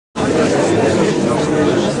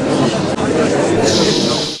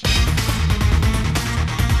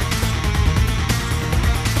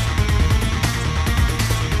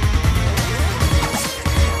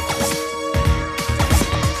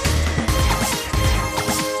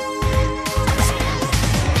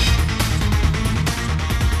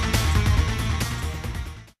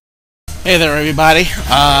Hey there, everybody.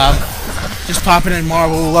 Just popping in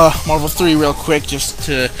Marvel 3 real quick, just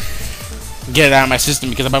to get it out of my system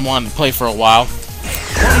because I've been wanting to play for a while.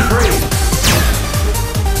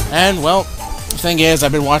 And well, the thing is,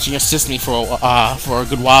 I've been watching assist me for a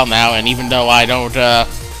good while now, and even though I don't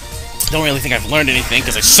really think I've learned anything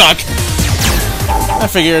because I suck, I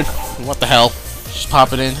figured, what the hell, just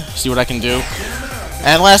pop it in, see what I can do.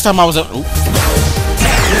 And last time I was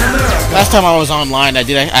online, I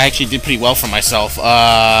actually did pretty well for myself.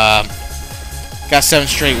 Got 7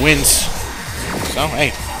 straight wins. So hey,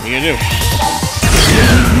 what are you gonna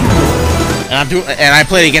do? And I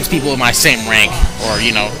played against people in my same rank, or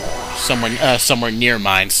you know, somewhere near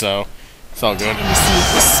mine. So it's all good. You see,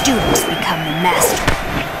 the students become the master.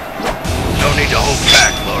 No need to hold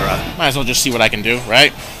back, Laura. Might as well just see what I can do,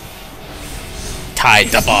 right? Tide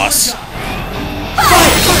the boss.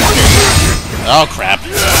 Oh crap.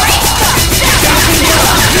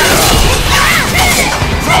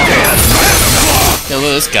 Yeah, look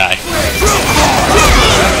at this guy.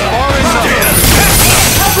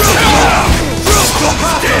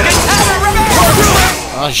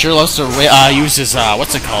 Oh, he sure loves to use his,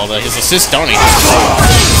 what's it called? His assist, don't he?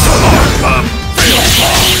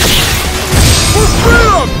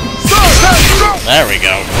 There we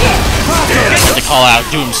go. Have to call out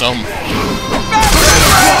Doom some.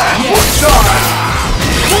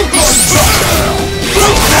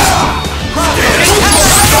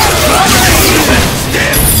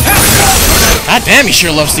 God damn, he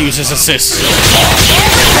sure loves to use his assists.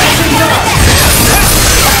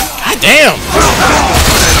 God damn!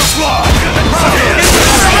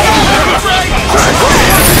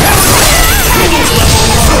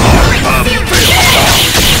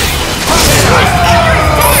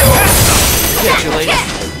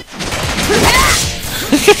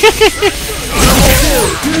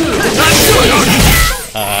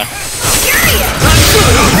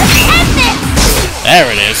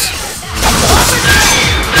 There it is.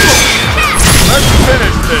 Let's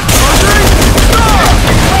finish this.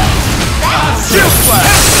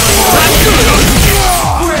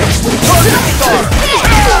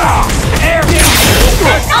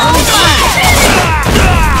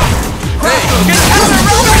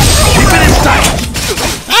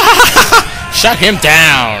 Shut him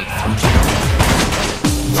down.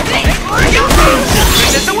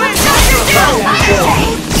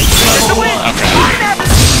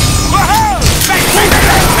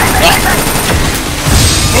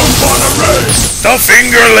 The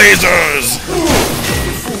finger lasers!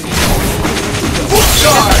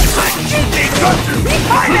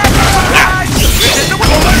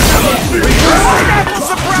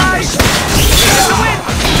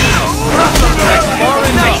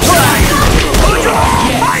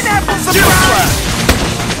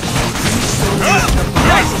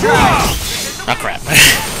 Oh crap.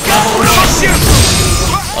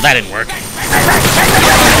 Well, that didn't work.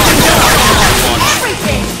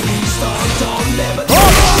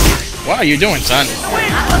 What are you doing, son?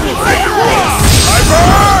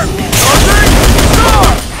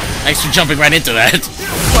 Thanks for jumping right into that.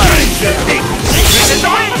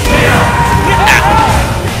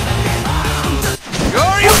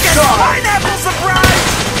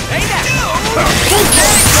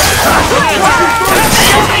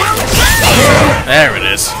 There it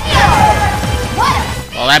is.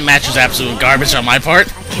 Well, that match was absolute garbage on my part.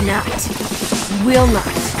 I cannot. Will not.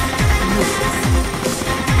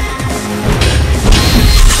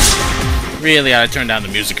 Really ought to turn down the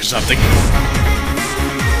music or something.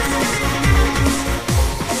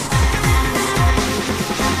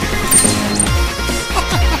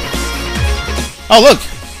 Oh look!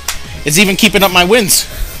 It's even keeping up my wins.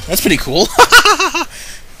 That's pretty cool.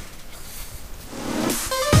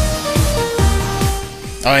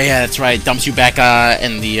 Oh yeah, that's right. Dumps you back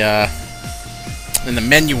in the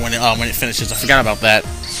menu when it finishes. I forgot about that.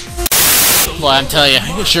 Well, I'm telling you,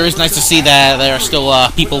 it sure is nice to see that there are still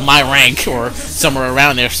people my rank or somewhere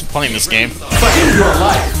around there playing this game. But in your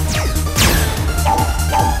life,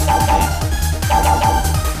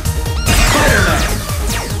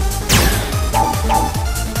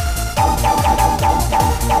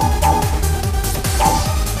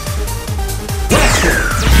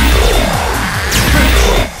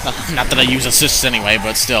 Not that I use assists anyway,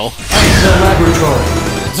 but still. the laboratory.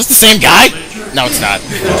 Is this the same guy? No, it's not.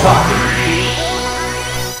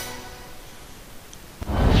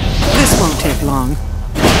 This won't take long.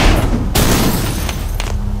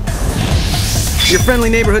 Your friendly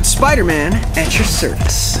neighborhood Spider-Man at your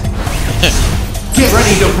service. Get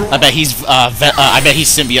ready to I bet he's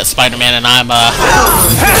symbiote Spider-Man, and I'm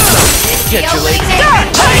Get your legs.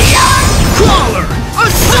 Crawler!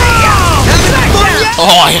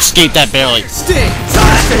 Oh, I escaped that barely. Sting!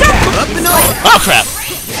 Up and over! Oh, crap.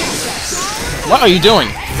 What are you doing?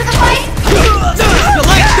 To the fight! You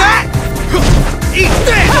like that? Eat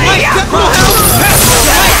that! You like that, little house?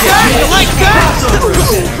 You like that?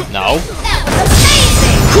 No. That was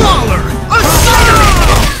amazing! Crawler!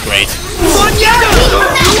 Great. One ya!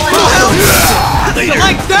 You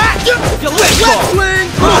like that? You like left swing?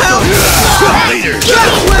 Little house? Leader.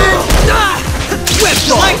 Left swing! Whip!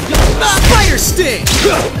 You like spider sting?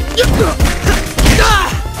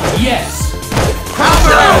 Yes.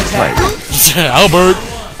 Albert.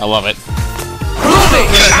 I love it.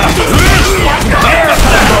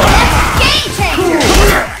 Game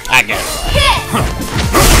changer! I get it.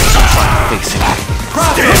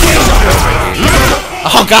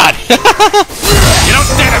 Oh, God. You don't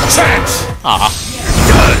stand a chance! Aw.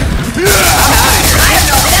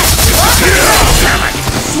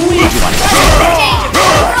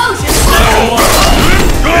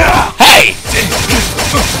 Hey!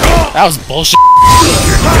 That was bullshit.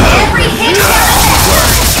 Every hit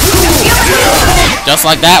Just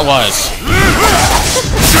like that was.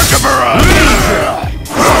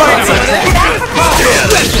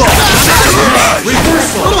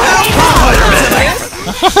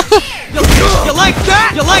 You like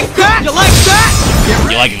that? You like that? You like that?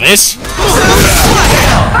 You like this?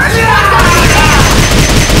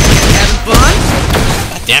 Having fun?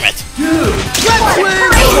 God damn it. Left swing!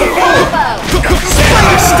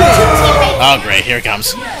 Spider sting! Oh, great. Here it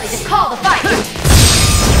comes. Just call the fight!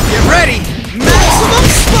 Get ready! Maximum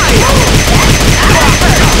spider!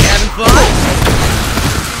 Having fun?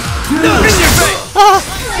 In your face!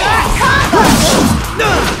 Combo!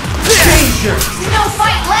 Danger. No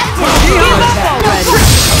fight left! Give up already!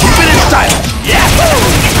 Keep it in style! Yeah!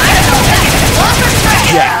 Longer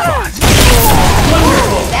stretch! That's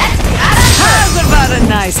How's about a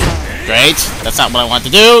nice hug? Great. That's not what I want to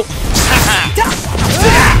do.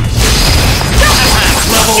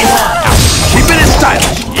 Keep it in style!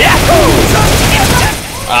 Yeah!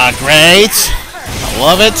 Great. I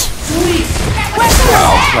love it.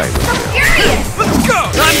 I'll play with so furious! Let's go!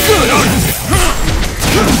 I'm good!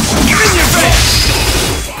 In your face!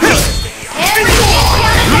 Every hit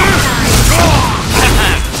counted that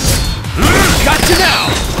time! Got you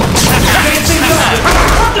now!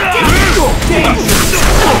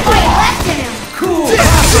 No fight left in him! Cool.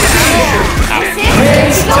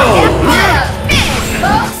 Finish,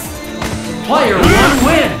 folks! Player 1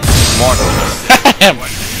 wins.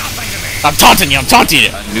 I'm taunting you. I'm taunting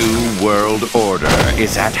you. A new world order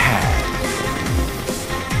is at hand.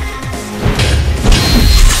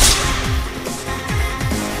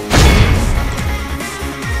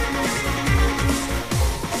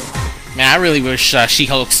 Man, I really wish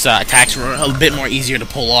She-Hulk's attacks were a bit more easier to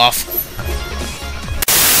pull off.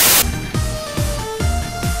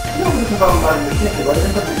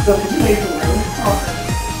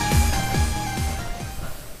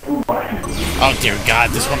 Oh dear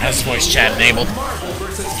God, this one has voice chat enabled.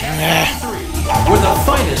 Where the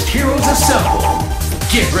finest heroes assemble.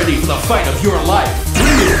 Get ready for the fight of your life.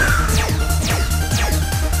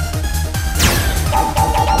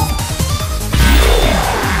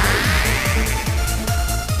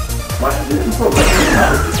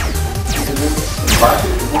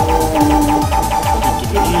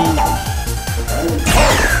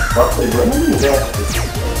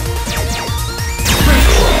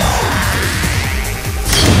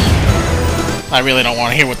 I really don't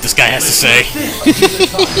want to hear what this guy has to say.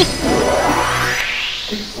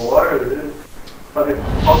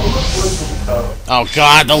 Oh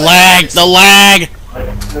God, the lag! The lag!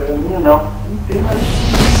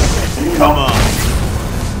 Come on.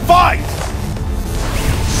 Fight!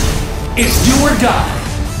 It's do or die.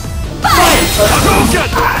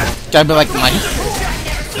 Gotta be like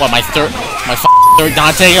my third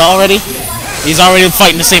Dante already? He's already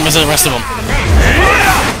fighting the same as the rest of them.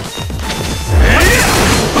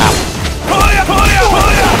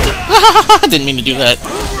 Didn't mean to do that.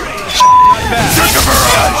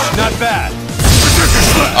 Not bad.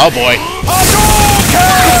 Oh boy.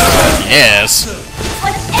 Yes.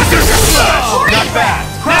 Not bad.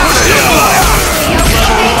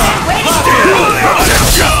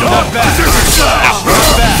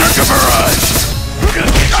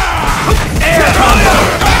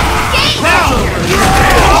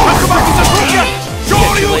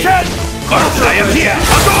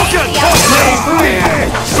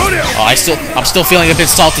 Oh, I'm still feeling a bit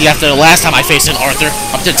salty after the last time I faced an Arthur.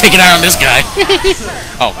 I'm just taking it out on this guy.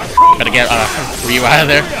 Oh, better get Ryu out of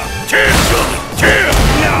there.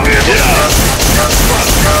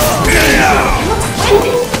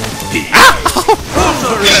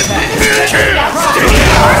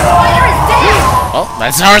 Spider is down! Oh,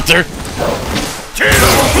 that's Arthur. Fight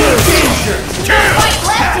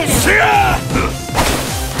left in him!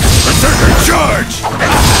 Charge!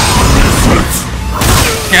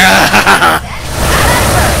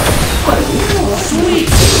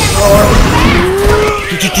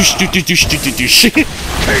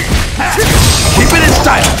 Keep it in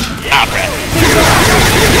style! Ah, crap.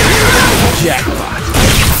 Jackpot!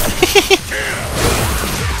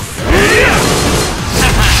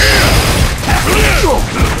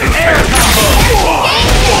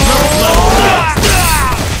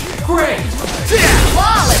 Great!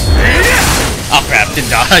 Flawless! Oh crap,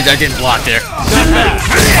 I didn't block there. Not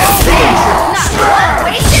one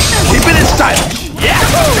wasted the Keep it in style!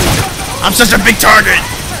 I'm such a big target!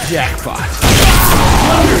 Jackpot!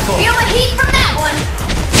 Feel the heat from that one!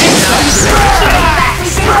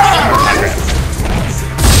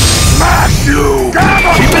 Smash you!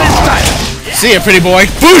 Keep it in style! See ya, pretty boy.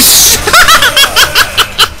 Boosh!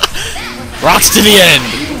 Rocks to the end!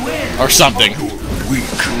 Or something. Weak.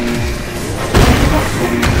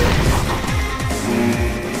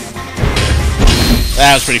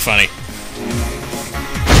 That was pretty funny.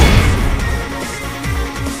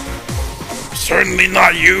 Certainly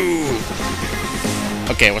not you!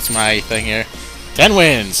 Okay, what's my thing here? 10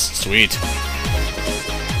 wins! Sweet.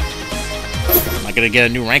 Am I gonna get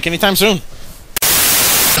a new rank anytime soon?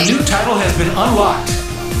 A new title has been unlocked.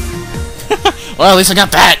 Well, at least I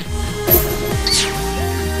got that!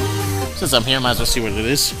 Since I'm here, might as well see what it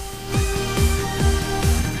is.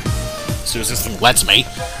 See what this thing lets me.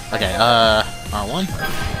 Okay, R1?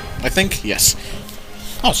 I think? Yes.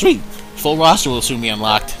 Oh, sweet! Full roster will soon be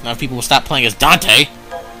unlocked. Now people will stop playing as Dante.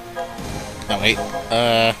 No, wait.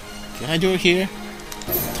 Can I do it here?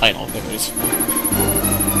 Title, there it is.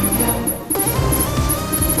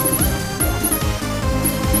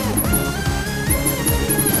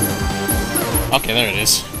 Okay, there it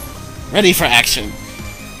is. Ready for action.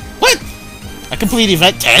 What? I completed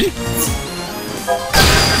event 10?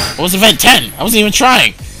 What was event 10? I wasn't even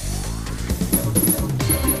trying.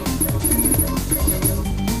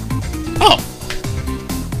 Oh.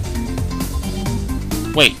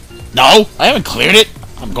 Wait. No, I haven't cleared it.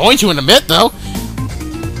 I'm going to in a bit, though.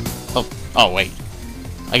 Oh, wait.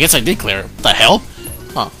 I guess I did clear it. What the hell?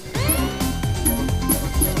 Huh.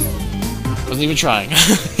 Wasn't even trying.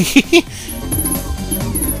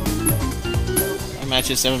 5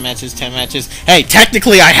 matches, 7 matches, 10 matches. Hey,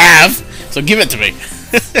 technically I have, so give it to me.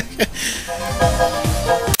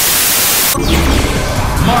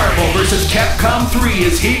 Marvel vs. Capcom 3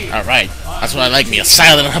 is here. Alright, that's what I like, me, a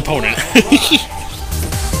silent opponent.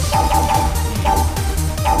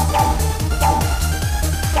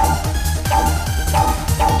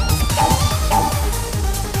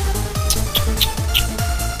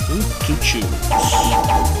 Who to choose?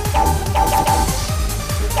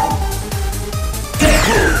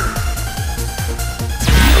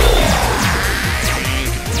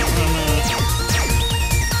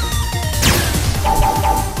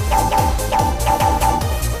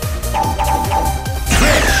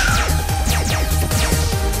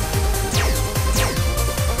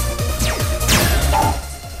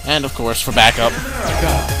 And of course, for backup,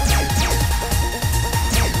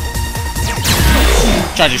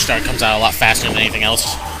 Charging Star comes out a lot faster than anything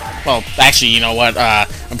else. Well, actually, you know what? I'm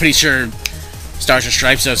pretty sure Stars and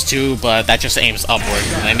Stripes does too, but that just aims upward,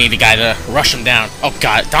 and I need a guy to rush him down. Oh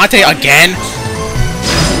god, Dante again?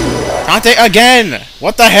 Dante again!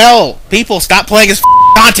 What the hell? People, stop playing as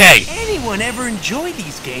Dante! Anyone ever enjoy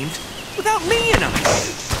these games without me in them?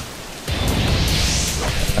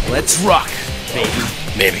 Let's rock, baby.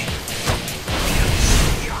 Maybe.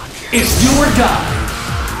 It's do or die.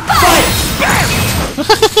 Fight!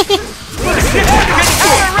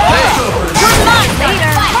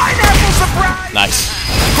 Nice.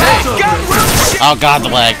 Oh god, the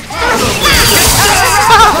lag.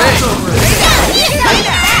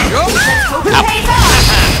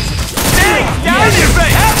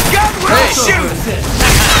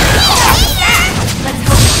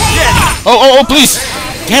 Oh, please!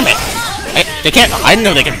 Damn it! They can't. I didn't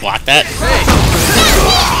know they could block that.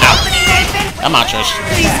 Ow. I'm out, Trish.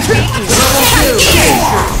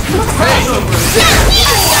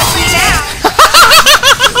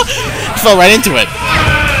 Fell right into it.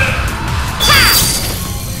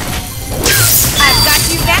 I've got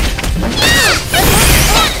you back.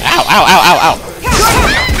 Ow, ow, ow, ow, ow.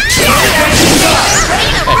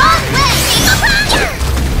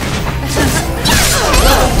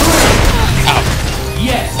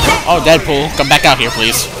 Yes. Oh, Deadpool, come back out here,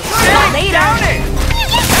 please. Later.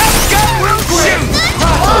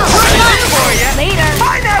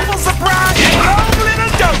 Pineapple surprise!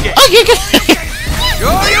 Hadouken! Oh, you can.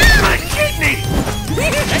 Oh, you kidney!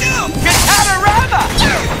 Katarama!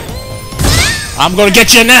 I'm gonna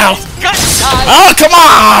get you now. Gut time! Oh, come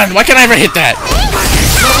on! Why can't I ever hit that?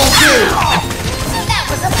 That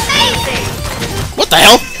was amazing! What the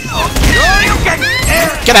hell? Oh, you can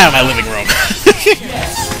Get out of my living room.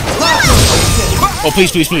 Oh,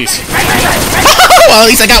 please, please, please. Well, at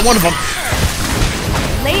least I got one of them.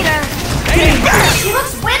 Later. Hey, back! She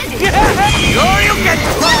looks windy. Oh, you can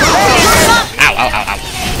Ow, ow, ow, ow.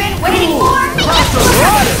 Been waiting for me. Who's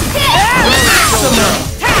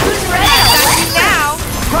ready? Now.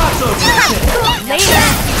 Later.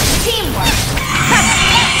 Teamwork.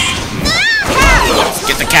 Let's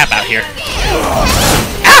get the cap out here.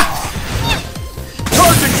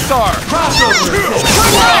 Charging Star!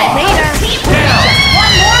 Later. Teamwork. Just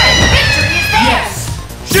one more and victory is theirs.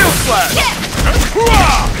 Shield Slash!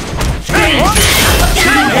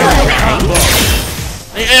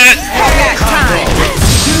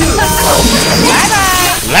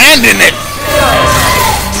 Landing it.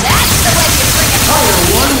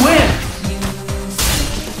 One win.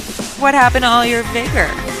 What happened to all your vigor?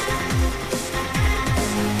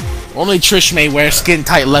 Only Trish may wear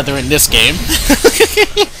skin-tight leather in this game.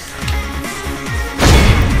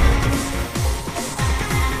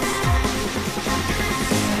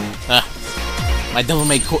 My Devil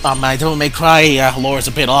May Cry lore is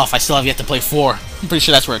a bit off. I still have yet to play 4. I'm pretty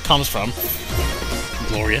sure that's where it comes from.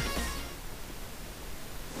 Gloria.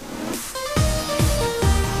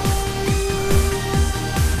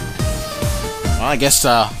 Well, I guess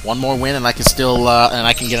one more win and I can still and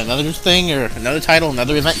I can get another thing or another title,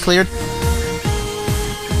 another event cleared.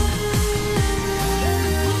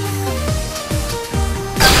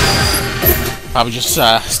 Probably just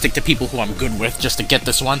stick to people who I'm good with just to get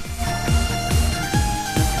this one.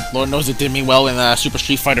 Lord knows it did me well in Super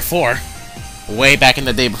Street Fighter 4. Way back in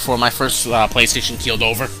the day before my first PlayStation keeled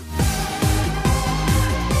over.